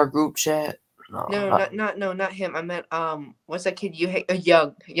weirdo in our group chat. No, not him. I meant what's that kid you hate?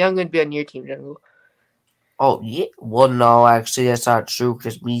 Young would be on your team, Jungle. Oh yeah. Well, no, actually, that's not true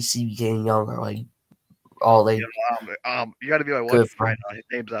because me, CBK, and Young are like all they. You gotta be like one friend. His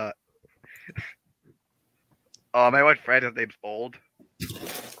name's my one friend. His name's Old.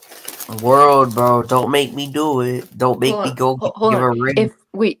 World, bro, don't make me do it. Don't make me go give a ring.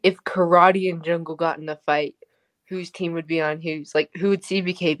 If Karate and Jungle got in a fight, whose team would be on whose? Like, who would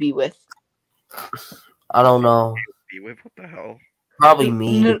CBK be with? I don't know. Be with what the hell? Probably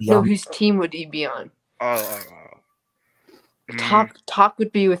me. No, whose team would he be on? Talk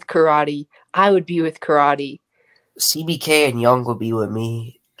would be with Karate. I would be with Karate. CBK and Young would be with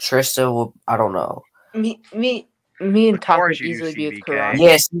me. Trista will. I don't know. Me Me and Of Talk course would you do, easily be with CBK. karate.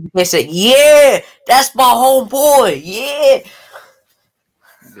 Yes, they said, yeah, that's my homeboy. Yeah.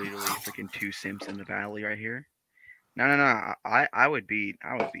 Literally freaking two simps in the valley right here. No. I would beat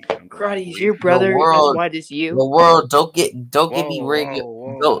Jungle. I Karate, is believe. your brother as world- white as you? The world, don't get me Whoa, ring.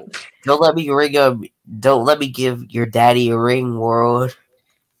 whoa. Don't let me ring up. Don't let me give your daddy a ring, world.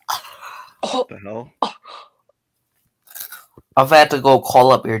 What the hell? I've had to go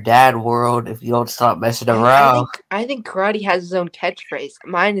call up your dad, world, if you don't stop messing around. I think karate has his own catchphrase.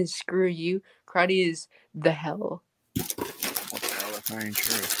 Mine is "screw you." Karate is "the hell." What the hell? That's not even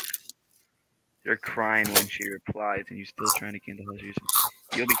true. You're crying when she replies, and you're still trying to get the hell she's.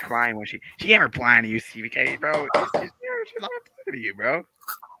 You'll be crying when she ain't replying to you, CBK, bro. She's not replying to you, bro.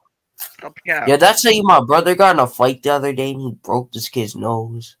 Stop the cap. Yeah, that's how my brother got in a fight the other day and he broke this kid's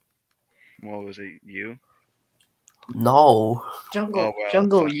nose. What was it? You? No. Jungle, Oh, well,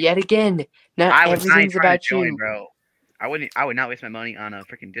 jungle, fuck. yet again. Not I was not everything's trying about to join, you. bro. I would not waste my money on a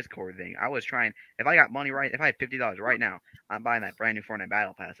freaking Discord thing. I was trying. If I got money right, if I had $50 right now, I'm buying that brand new Fortnite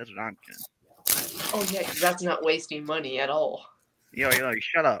Battle Pass. That's what I'm doing. Oh yeah, 'cause that's not wasting money at all. Yo,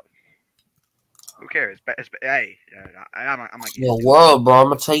 shut up. Who cares? Hey, I'm like. Yo, world, bro, I'm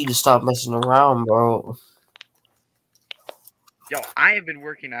gonna tell you to stop messing around, bro. Yo, I have been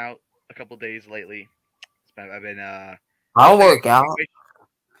working out a couple days lately. I've been I'll work out.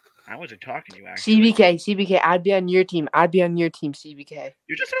 I wasn't talking to you actually. CBK, I'd be on your team. CBK.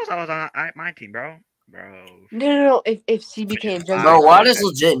 You just said I was on my team, bro. No. If CBK and Jungle, Bro, why does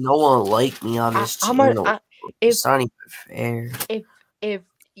legit no one like me on this I'm channel? on. It's not even fair. If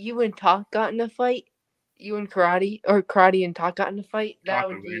you and Talk got in a fight, you and Karate or Karate and Talk got in a fight, that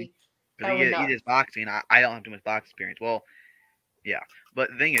would be. Because he does boxing. I don't have too much box experience. Well, yeah. But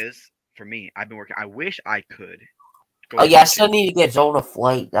the thing is, for me, I've been working. I wish I could. Oh yeah, I still need to get zone a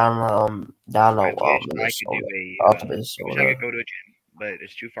flight down I wish I could Minnesota. do Out I to wish I Minnesota. could go to a gym, but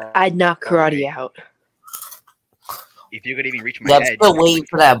it's too far. I'd knock Karate out. If you could even reach my Yeah, I'm head. still waiting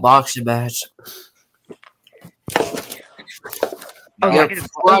for that boxing match. No, Okay, I can just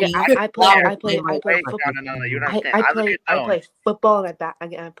I play football. No, you don't understand. I play football and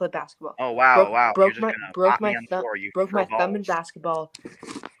I play basketball. Oh wow, Broke you're just my gonna pop me on the floor. You broke my throw thumb in balls. basketball.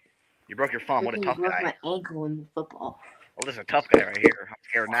 You broke your thumb. What a tough Broke guy. my ankle in football. Well, this is a tough guy right here. I'm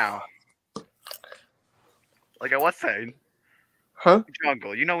scared now. Like I was saying, Huh?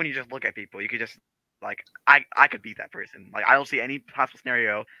 Jungle. You know when you just look at people, you could just like I could beat that person. Like I don't see any possible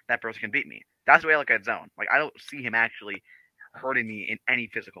scenario that person can beat me. That's the way I look at Zone. Like I don't see him actually hurting me in any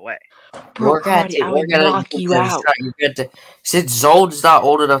physical way. Bro, Karate, I would knock you out. Since Zone's not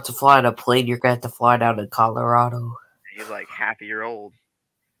old enough to fly on a plane, you're gonna have to fly down to Colorado. He's like half a year old.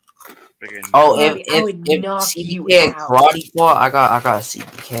 Friggin- Oh, Karate, I would if knock you CBK and out. karate fought, I got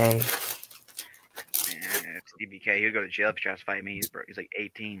CBK. It's DBK. He'll go to jail if he tries to fight me. He's like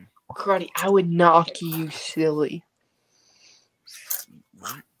 18. Karate, I would knock you silly.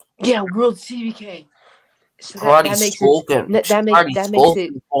 What? Yeah, World CBK. So Karate that makes spoken. it. That makes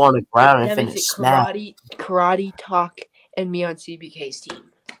it. On the ground and That makes finish it snap. karate, Talk, and me on CBK's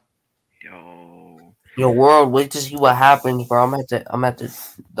team. Yo, world, wait to see what happens, bro. I'm at the.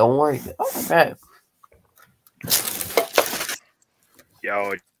 Don't worry. Okay.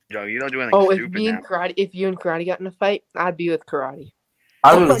 Yo, you don't do anything Oh, stupid now. if you and Karate got in a fight, I'd be with Karate.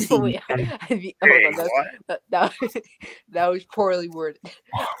 I Oh, don't no, see. wait, I'd be, Hey, hold on, that was poorly worded.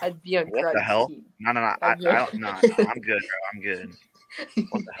 I'd be on What Karate's the hell? team. No. I don't. No, I'm good, bro. I'm good.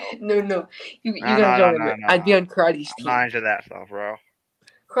 What the hell? No, you No, gotta no, join no, him. no, I'd be no. on Karate's I'm team. not into that stuff, bro.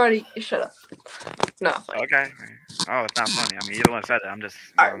 Karate, shut up. It's not funny. Okay. Oh, it's not funny. I mean, you're the one who said it. I'm just.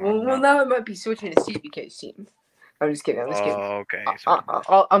 Alright, well, now I might be switching to CBK's team. I'm just kidding. Oh, okay.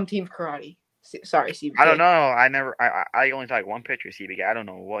 So, I'm Team Karate. Sorry, CBK. I don't know. I only saw like one picture of CBK. I don't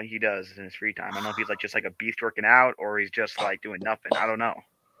know what he does in his free time. I don't know if he's like just like a beast working out or he's just like doing nothing. I don't know.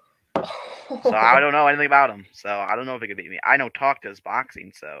 So I don't know anything about him. So I don't know if he could beat me. I know Talk does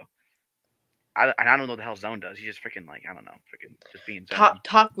boxing, so I don't know what the hell Zone does. He's just freaking like I don't know, freaking just being Zone.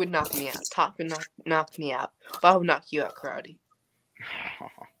 Talk would knock me out. Talk would knock me out. But I would knock you out, Karate.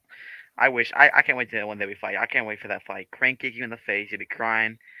 I wish. I can't wait to one day we fight. I can't wait for that fight. Crank kick you in the face. You'll be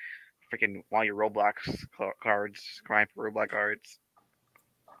crying. Freaking while your Roblox cards, crying for Roblox cards.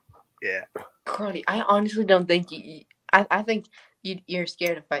 Yeah. Karate, I honestly don't think you. I think you're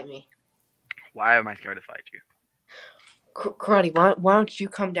scared to fight me. Why am I scared to fight you? Karate, why don't you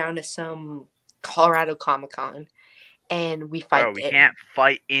come down to some Colorado Comic-Con and we fight Bro, we there. can't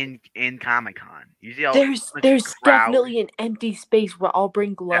fight in Comic-Con. You see how There's much crowd- definitely an empty space where I'll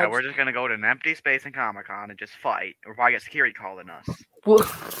bring gloves. Yeah, we're just gonna go to an empty space in Comic-Con and just fight. We'll probably get security calling us. We'll,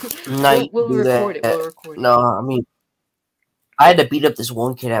 No, we'll you do record it. that. We'll record it. No, I mean, I had to beat up this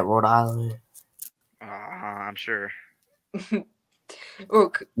one kid at Rhode Island. I'm sure.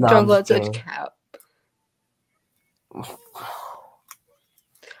 Oh, No, Jungle, I'm that's such kidding. cap.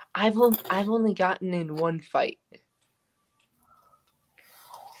 I've only gotten in one fight.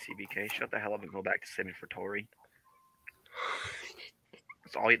 CBK, shut the hell up and go back to simming for Tori.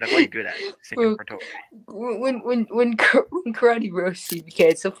 That's all you're good at. Simming for Tori. When karate roasts CBK,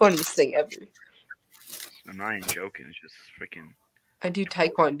 it's the funniest thing ever. I'm not even joking. It's just freaking I do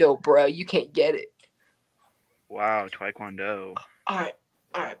taekwondo, bro. You can't get it. wow, Taekwondo. All right.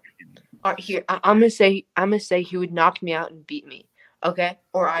 Here, I'm gonna say he would knock me out and beat me. Okay,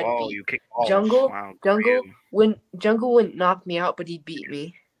 or I'd Whoa, beat you kick balls. Jungle. Wow, good for Jungle. you. Jungle wouldn't knock me out, but he'd beat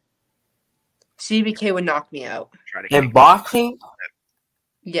me. CBK would knock me out. Try to In kick- boxing?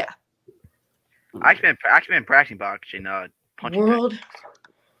 Yeah. I've been practicing boxing. Punching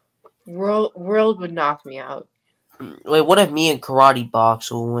World would knock me out. Wait, what if me and karate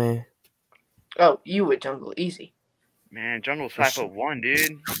box will win? Oh, you would, Jungle, easy. Man, Jungle's 5'1",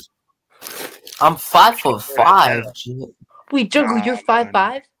 dude. I'm 5'5". G. Wait, Jungle, Nah, you're man.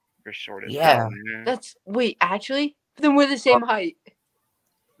 5'5"? You're short as Yeah. hell, man. Actually? Then we're the same height.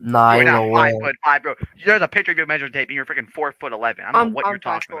 Nah, You're ain't not no way. 5'5", bro. There's a picture of your measuring tape, and you're freaking 4'11". I don't know what you're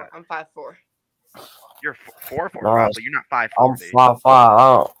talking 5'4". about. I'm 5'4". You're 4'4", No, probably. You're not 5'4". I'm dude.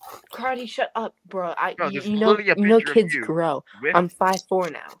 5'5". Karate, shut up, bro. Bro, You there's know literally a picture of kids you grow. with- I'm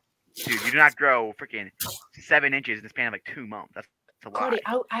 5'4" now. Dude, you do not grow freaking 7 inches in the span of like 2 months. That's a lie.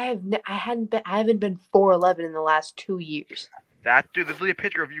 Karate, I haven't been 4'11" in the last 2 years. Dude, there's literally a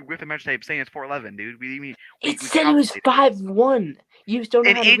picture of you with the measuring tape saying it's 4'11", dude. It said it was calculated 5'1". You just don't know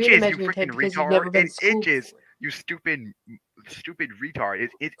In how to read a inches, you measuring tape freaking because you've never retard. been In to school inches. before. You stupid retard.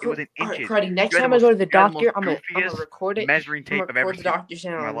 It was in All right, inches. Karate, next You had time the I go to most- the you had the doctor, most I'm gonna goofiest record it. measuring I'm tape gonna I've ever record the seen doctor's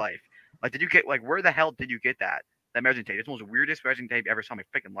in my sound. life. Like, did you get where the hell did you get that measuring tape? It's the most weirdest measuring tape I ever saw in my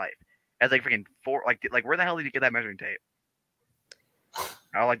freaking life. As like freaking where the hell did you get that measuring tape?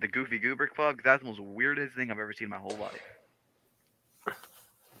 Oh, like the Goofy Goober Club? That's the most weirdest thing I've ever seen in my whole life.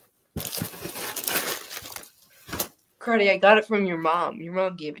 Karate, I got it from your mom. Your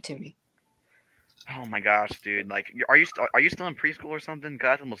mom gave it to me. Oh my gosh, dude! Like, are you still in preschool or something? 'Cause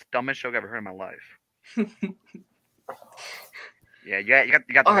that's the most dumbest joke I've ever heard in my life. Yeah, you got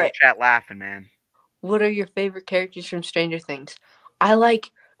the All whole right. chat laughing, man. What are your favorite characters from Stranger Things? I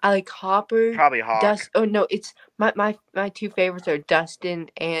like Hopper. Probably Hawk. Oh no, it's my two favorites are Dustin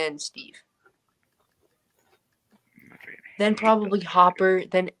and Steve. Then probably Hopper,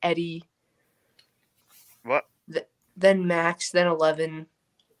 then Eddie, What? then Max, then 11,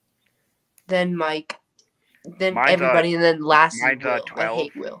 then Mike, then Mine's, everybody, and then lastly mine's, Will. I 12.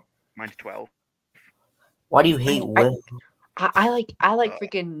 hate Will. Mine's 12. Why do you hate I- Will? I like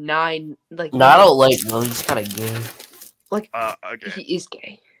freaking 9. Like No, I don't like Will. He's kind of gay. Okay. he is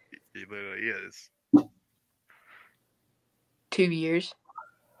gay. He literally is. 2 years.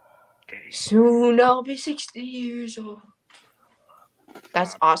 Gay. Soon I'll be 60 years old.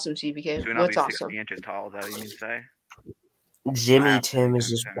 That's awesome, CBK. Soon I'll What's be 60 awesome? inches tall. Is that what you mean to say? Jimmy Tim is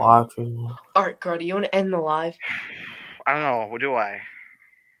just watching. All right, Cardi, you want to end the live? I don't know. What do I?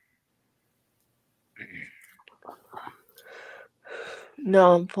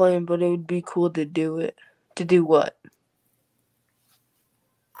 No, I'm playing, but it would be cool to do it. To do what?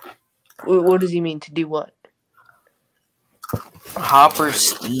 What does he mean? To do what? Hopper,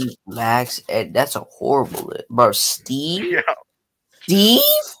 Steve, Max, Ed. That's a horrible list. Bro, Steve? Yeah. Steve?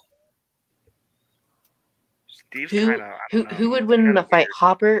 Steve's Who kind of. who would win in a fight,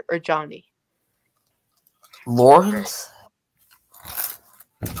 Hopper or Johnny? Lawrence?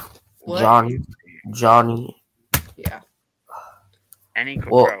 What? Johnny. Yeah.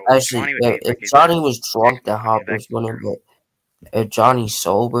 Well, bro, actually, Johnny would be if freaking- Johnny was drunk, then Hopper's winning. But if Johnny's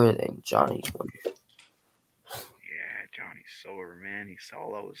sober, then Johnny's winning. Yeah, Johnny's sober, man. He's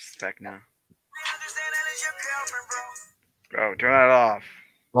solo as heck now. Bro, turn that off.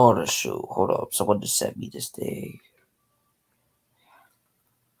 Oh, shoot. Hold up. Someone just sent me this thing.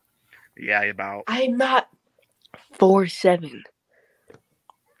 Yeah, about. I'm not 4'7".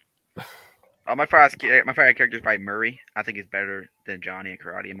 My favorite character is probably Murray. I think he's better than Johnny in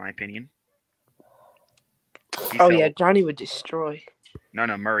karate, in my opinion. He's Oh so- yeah, Johnny would destroy. No,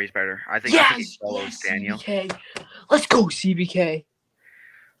 Murray's better. I think he Yes, solos yes, Daniel. CBK. Let's go, CBK.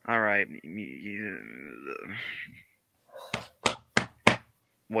 All right.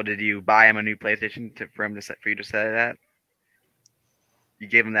 What did you buy him a new PlayStation for you to say that? You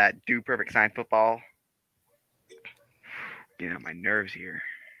gave him that Dude Perfect signed football. Getting on my nerves here.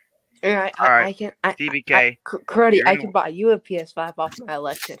 Yeah, All right, I can. CBK. Karate, you're I gonna- can buy you a PS5 off my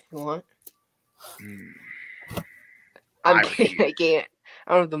Alexa if you want. I'm I kidding. I can't.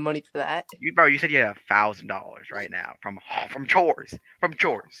 I don't have the money for that. You said you had $1,000 right now from chores. From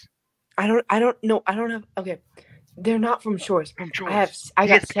chores. I don't know. I don't have. Okay, they're not from Shores. From chores. I He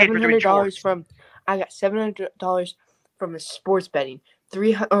got gets paid for doing $700 chores. from. I got $700 from a sports betting.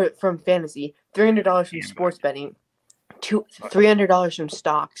 From fantasy. $300 from Yeah, sports betting. $300 from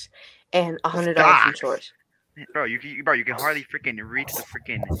stocks, and $100 from Stocks? Shores. Bro, you can hardly freaking reach the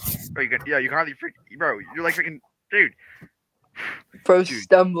freaking. Bro, you can hardly freaking. Bro, you're like freaking, dude. Bro, Dude.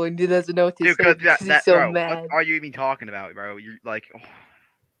 stumbling. Dude doesn't know what to Dude, say because he's so bro, mad. what are you even talking about, bro? You're like,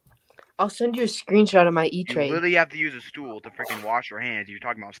 I'll send you a screenshot of my you E-Trade. literally have to use a stool to freaking wash your hands. You're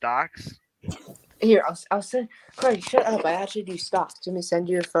talking about stocks? Here, I'll send. Craig, shut up. I actually do stocks. Let me send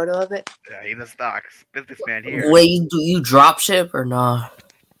you a photo of it. Yeah, he's a stocks businessman here. Wait, do you drop ship or not?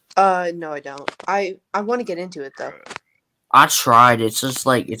 No, I don't. I want to get into it though. I tried. It's just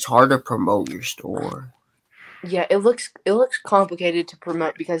like it's hard to promote your store. Yeah, it looks complicated to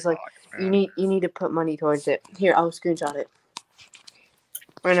promote because like you need to put money towards it. Here, I'll screenshot it.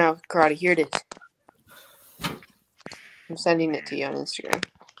 Right now, Karate. Here it is. I'm sending it to you on Instagram.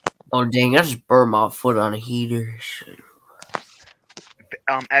 Oh dang! I just burned my foot on a heater. Shit.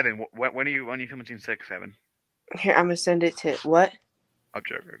 Evan, when are you filming Scene 6, Evan? Here, I'm gonna send it to what? I'm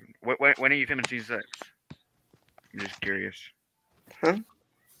joking. When are you filming Scene 6? I'm just curious. Huh?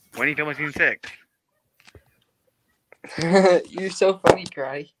 When are you filming Scene 6? You're so funny,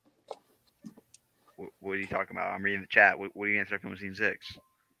 Karate. What are you talking about? I'm reading the chat. What are you gonna start filming Scene 6?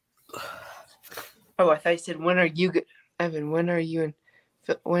 Oh, I thought you said when are you, Evan? When are you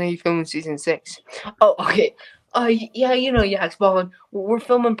filming season 6? Oh, okay. Yeah, Yaks Ballin. We're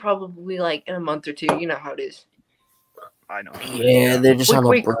filming probably like in a month or two. You know how it is. I know. Yeah, they're just on a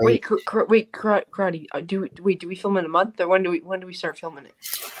break. Wait, Karate. Do we film in a month or when do we start filming it?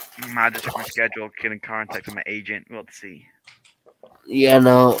 I just check my schedule, get in contact with my agent. We'll see. Yeah,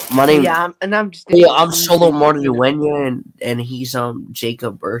 no, my name. Yeah, I'm just. Yeah, I'm Solo Martinuenya, and he's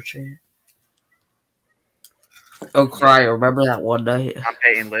Jacob Bertrand. Oh, cry! Remember that one night? I'm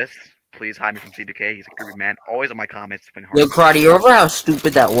Peyton List. Please hide me from CDK. He's a creepy man. Always on my comments. Yo, Karate, you remember how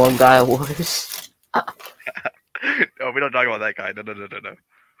stupid that one guy was? No, we don't talk about that guy.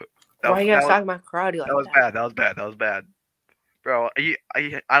 No. Why you guys talking about Karate like that? That was bad. Bro, I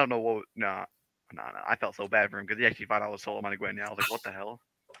don't know what. No. I felt so bad for him because he actually thought I was Solo Martinuenya. I was like, what the hell?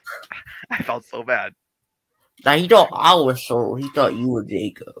 I felt so bad. Now he thought I was Solo. He thought you were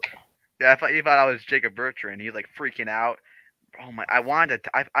Jacob. Yeah, he thought I was Jacob Bertrand. He was like freaking out. Oh my! I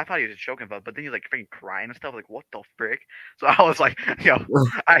thought he was just joking about it, but then he was like freaking crying and stuff. Like, what the frick? So I was like,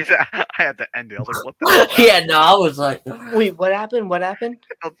 I had to end it. I was like, what the hell? Yeah, no, I was like, wait, what happened? What happened?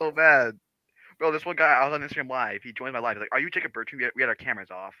 I felt so bad. Bro, this one guy, I was on Instagram Live. He joined my live. He's like, are you Jacob Bertrand? We had our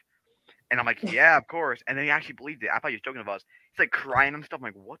cameras off. And I'm like, yeah, of course. And then he actually believed it. I thought he was joking about us. He's like crying and stuff. I'm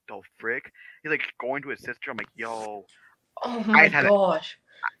like, what the frick? He's like going to his sister. I'm like, yo. Oh my gosh.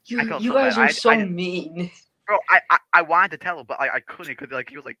 You guys are so mean. Bro, I wanted to tell him, but I couldn't because like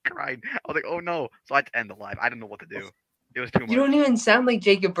he was like crying. I was like, oh no. So I had to end the live. I didn't know what to do. It was too much. You don't even sound like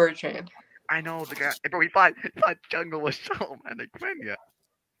Jacob Bertrand. I know the guy. Bro, he thought Jungle was Solo Martinuenya.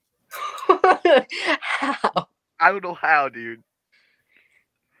 How? I don't know how, dude.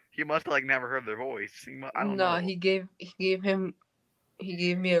 He must have like never heard their voice. I don't know. No, he gave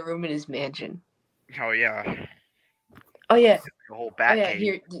me a room in his mansion. Oh yeah. Oh yeah. The whole back. Oh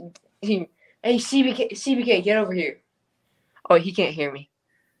yeah. Here. Hey, CBK, get over here. Oh, he can't hear me.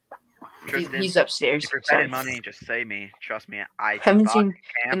 Tristan, he's upstairs. If you're betting money, just say me. Trust me, I haven't seen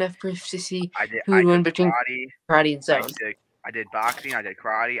enough proof to see who would win between karate and zone. I did boxing. I did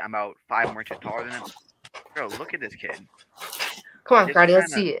karate. I'm about 5 more inches taller than him. Bro, look at this kid. Come on, karate.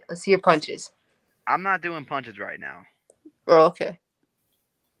 Let's see it. Let's see your punches. I'm not doing punches right now. Oh, okay.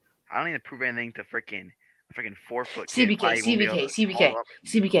 I don't need to prove anything to freaking 4 foot. CBK.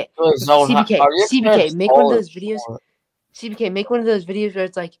 Make one of those videos. CBK, make one of those videos where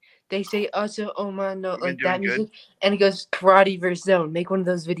it's like they say also oh my no like that music and it goes karate versus zone. Make one of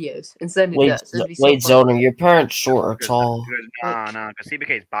those videos and send it to us. Wait, Zone, are your parents short or tall? No, because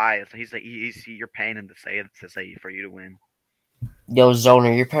CBK's biased. He's like you're paying him to say for you to win. Yo, Zone,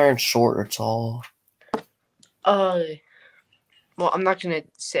 are your parents short or tall? Well, I'm not gonna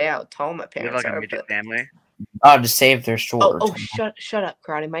say how tall my parents like are. A midget family. Oh, to say if they're short. Shut up,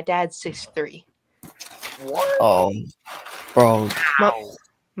 karate. My dad's 6'3". What? Oh, bro.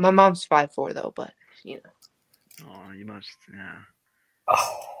 My mom's 5'4" though, but you know. Oh, you must. Yeah.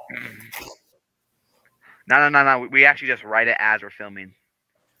 Oh, No. We actually just write it as we're filming.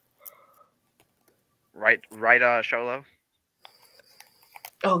 Right, Sholo.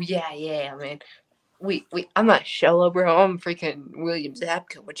 Oh yeah, man. We I'm not Shella, bro. I'm freaking William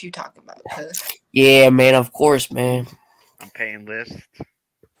Zabka. What you talking about, cuz? yeah, man. Of course, man. I'm paying list.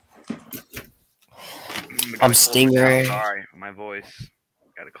 I'm Stinger. Sorry, my voice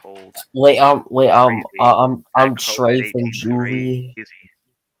got a cold. Wait, I'm Crazy. That Trafe and COVID-19 Julie. crazy.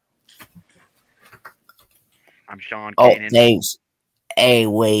 I'm Sean Oh, Kanan. thanks. Hey,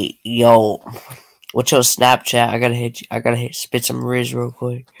 wait, yo, what's your Snapchat? I gotta spit some Riz real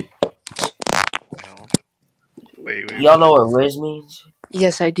quick. Well, wait. Y'all know what Riz means?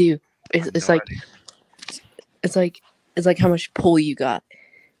 Yes, I do. It's No like idea. it's like how much pull you got.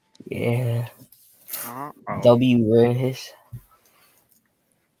 Yeah. Oh. W Riz.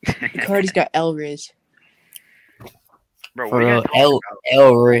 Cardi's got L Riz. Bro, For what are you real, guys talking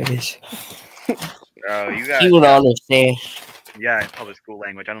L Riz. about? Bro, you guys. He would understand. Yeah, it's public school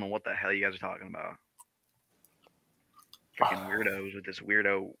language. I don't know what the hell you guys are talking about. Freaking weirdos with this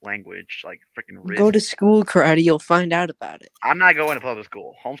weirdo language, like freaking Riz. Go to school, Karate. You'll find out about it. I'm not going to public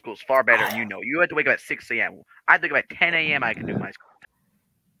school. Homeschool is far better, and you know. You have to wake up at 6 a.m. I have to wake up at 10 a.m. I can do my school.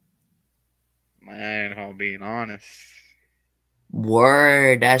 Man, if I'm being honest.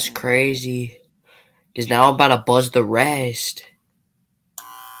 Word, that's crazy. Cause now I'm about to buzz the rest.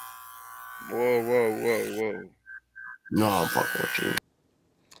 Whoa. No, I'm fucking with you.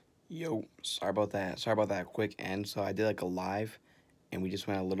 Yo, sorry about that quick end. So I did like a live and we just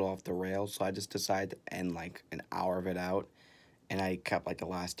went a little off the rails. So I just decided to end like an hour of it out and I kept like the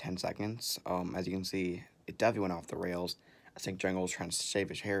last 10 seconds. As you can see, it definitely went off the rails. I think Jungle was trying to shave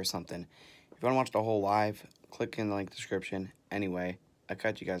his hair or something. If you want to watch the whole live, click in the link description. Anyway, I'll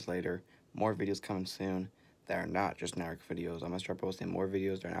catch you guys later. More videos coming soon that are not just network videos. I'm going to start posting more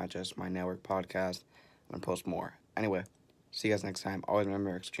videos that are not just my network podcast. I'm going to post more. Anyway, see you guys next time. Always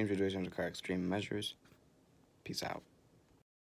remember, extreme situations require extreme measures. Peace out.